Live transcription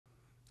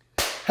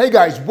Hey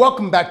guys,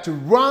 welcome back to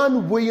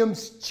Ron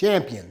Williams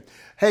Champion.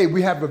 Hey,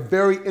 we have a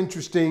very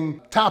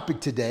interesting topic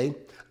today.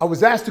 I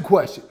was asked a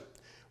question,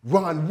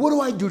 Ron, what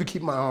do I do to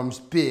keep my arms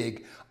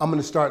big? I'm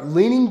gonna start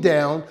leaning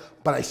down,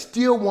 but I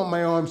still want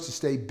my arms to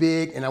stay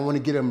big and I wanna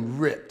get them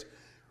ripped.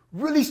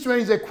 Really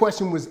strange that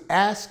question was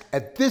asked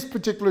at this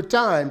particular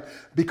time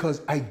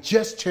because I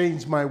just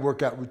changed my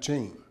workout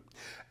routine.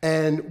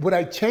 And what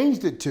I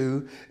changed it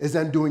to is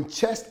I'm doing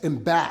chest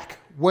and back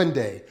one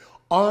day,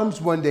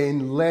 arms one day,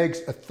 and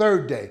legs a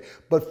third day.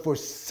 But for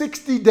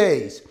 60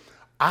 days,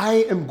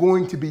 I am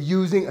going to be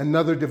using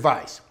another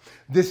device.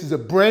 This is a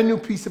brand new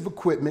piece of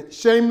equipment,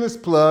 shameless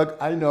plug,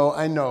 I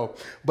know,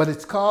 but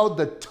it's called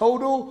the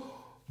Total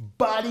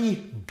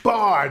Body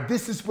Bar.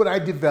 This is what I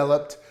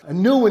developed, a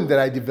new one that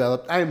I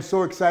developed. I am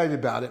so excited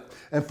about it.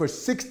 And for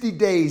 60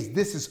 days,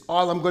 this is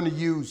all I'm gonna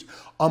use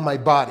on my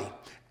body.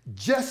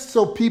 Just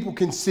so people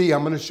can see,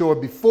 I'm gonna show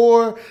it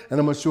before and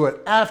I'm gonna show it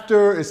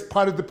after. It's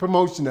part of the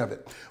promotion of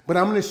it. But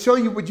I'm gonna show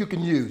you what you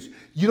can use.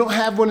 You don't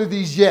have one of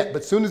these yet,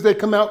 but as soon as they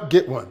come out,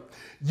 get one.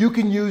 You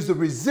can use the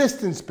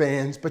resistance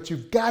bands, but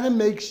you've gotta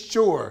make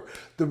sure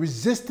the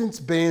resistance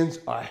bands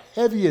are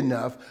heavy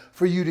enough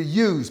for you to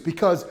use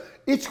because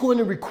it's going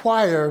to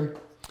require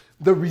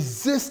the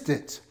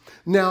resistance.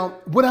 Now,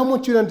 what I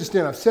want you to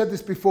understand, I've said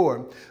this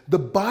before, the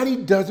body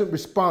doesn't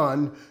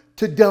respond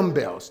to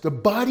dumbbells. The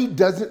body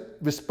doesn't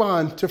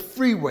respond to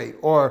free weight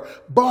or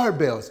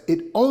barbells.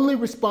 It only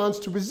responds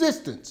to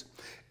resistance.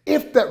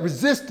 If that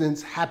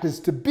resistance happens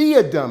to be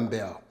a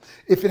dumbbell,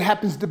 if it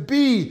happens to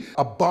be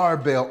a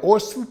barbell or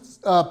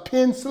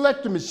pin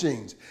selector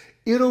machines,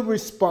 it'll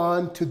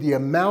respond to the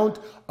amount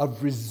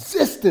of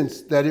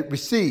resistance that it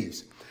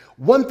receives.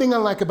 One thing I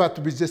like about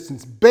the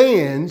resistance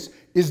bands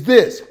is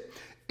this.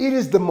 It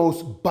is the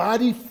most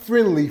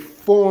body-friendly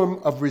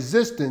form of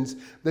resistance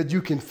that you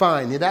can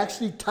find. It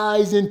actually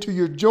ties into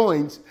your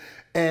joints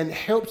and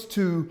helps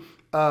to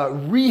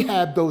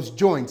rehab those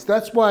joints.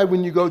 That's why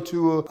when you go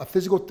to a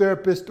physical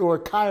therapist or a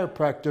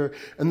chiropractor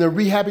and they're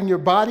rehabbing your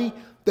body,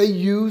 they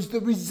use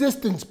the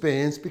resistance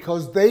bands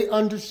because they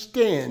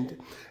understand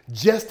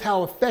just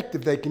how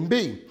effective they can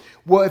be.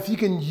 Well, if you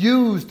can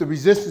use the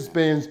resistance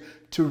bands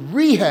to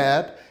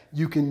rehab,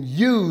 you can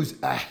use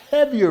a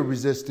heavier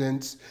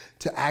resistance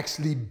to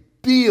actually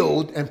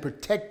build and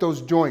protect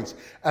those joints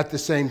at the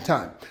same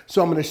time.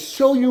 So I'm gonna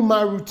show you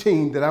my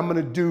routine that I'm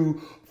gonna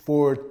do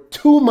for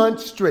 2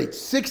 months straight,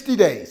 60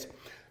 days.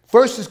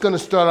 First, it's gonna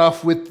start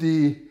off with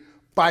the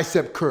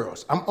bicep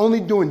curls. I'm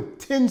only doing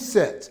 10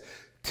 sets.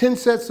 10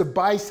 sets of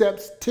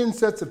biceps, 10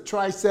 sets of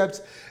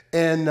triceps,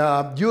 and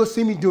you'll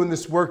see me doing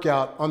this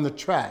workout on the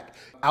track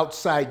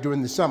outside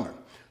during the summer.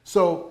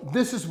 So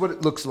this is what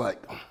it looks like.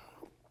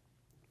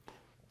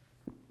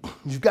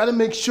 You've got to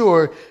make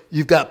sure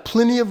you've got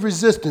plenty of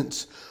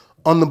resistance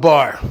on the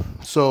bar.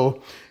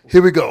 So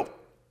here we go.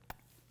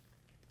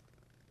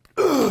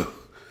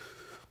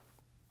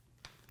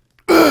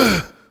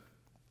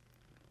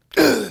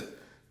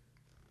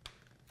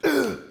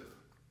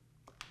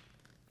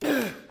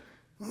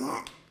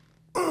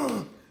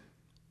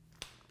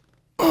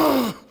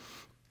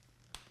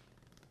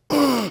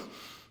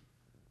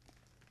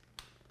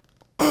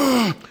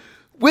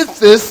 With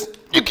this,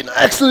 you can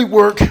actually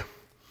work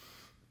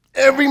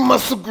every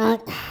muscle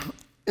group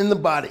in the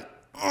body.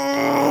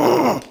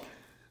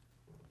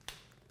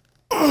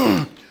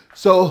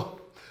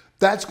 So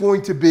that's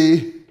going to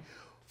be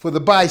for the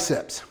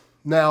biceps.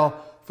 Now,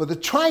 for the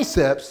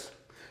triceps,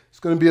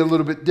 it's going to be a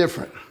little bit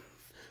different.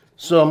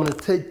 So I'm going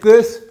to take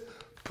this,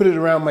 put it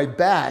around my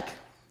back.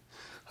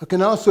 I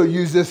can also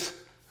use this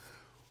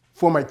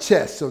for my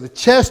chest. So the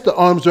chest, the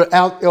arms are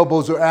out,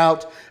 elbows are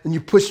out, and you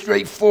push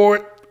straight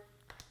forward,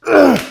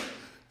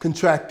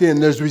 contract in.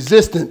 There's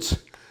resistance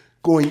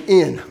going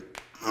in.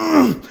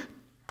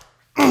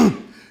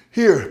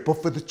 Here,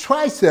 but for the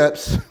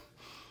triceps,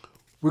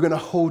 we're gonna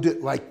hold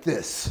it like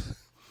this.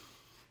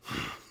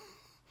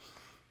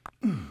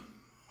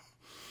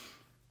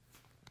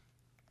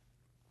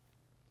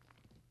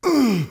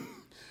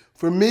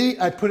 For me,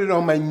 I put it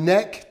on my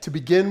neck to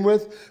begin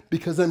with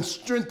because I'm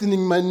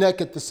strengthening my neck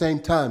at the same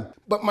time.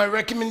 But my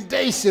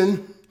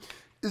recommendation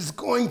is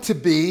going to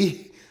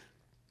be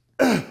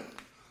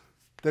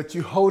that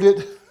you hold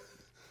it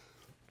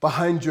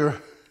behind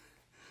your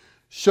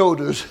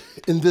shoulders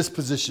in this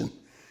position.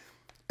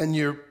 And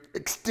you're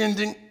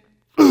extending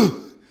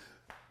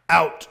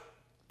out.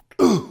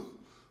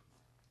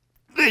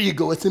 There you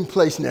go, it's in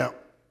place now.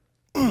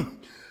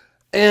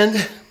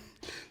 And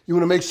you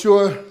wanna make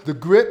sure the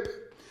grip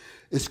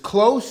is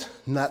close,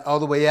 not all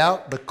the way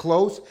out, but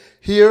close,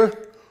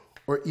 here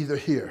or either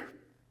here.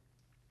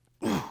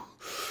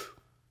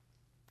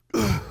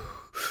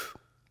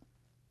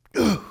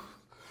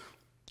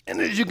 And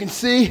as you can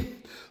see,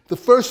 the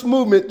first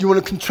movement, you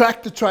want to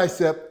contract the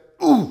tricep,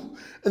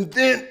 and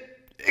then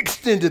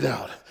extend it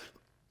out.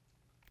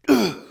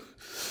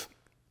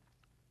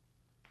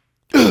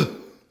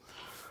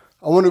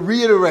 I want to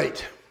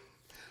reiterate,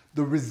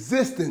 the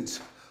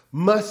resistance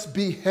must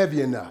be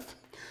heavy enough.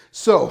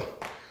 So,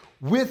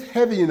 with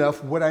heavy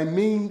enough, what I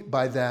mean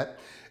by that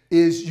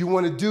is you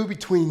want to do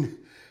between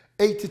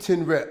 8 to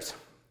 10 reps.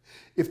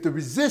 If the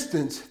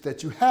resistance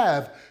that you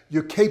have,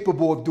 you're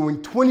capable of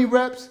doing 20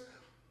 reps,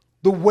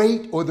 the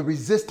weight or the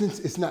resistance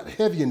is not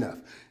heavy enough.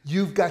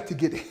 You've got to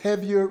get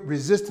heavier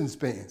resistance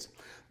bands.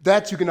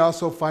 That you can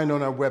also find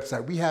on our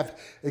website. We have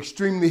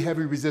extremely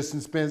heavy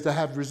resistance bands. I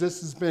have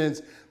resistance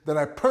bands that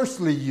I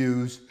personally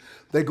use.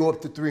 They go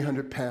up to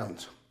 300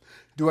 pounds.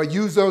 Do I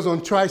use those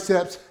on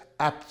triceps?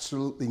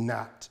 Absolutely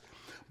not.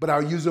 But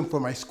I'll use them for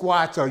my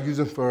squats. I'll use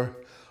them for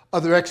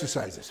other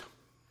exercises.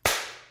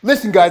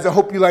 Listen, guys, I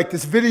hope you like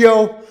this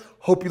video.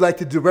 Hope you like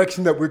the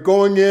direction that we're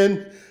going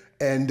in,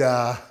 and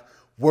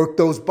work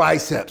those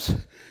biceps.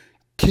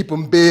 Keep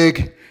them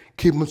big,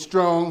 keep them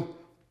strong.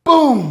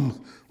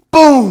 Boom,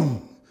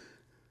 boom.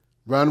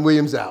 Ron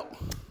Williams out.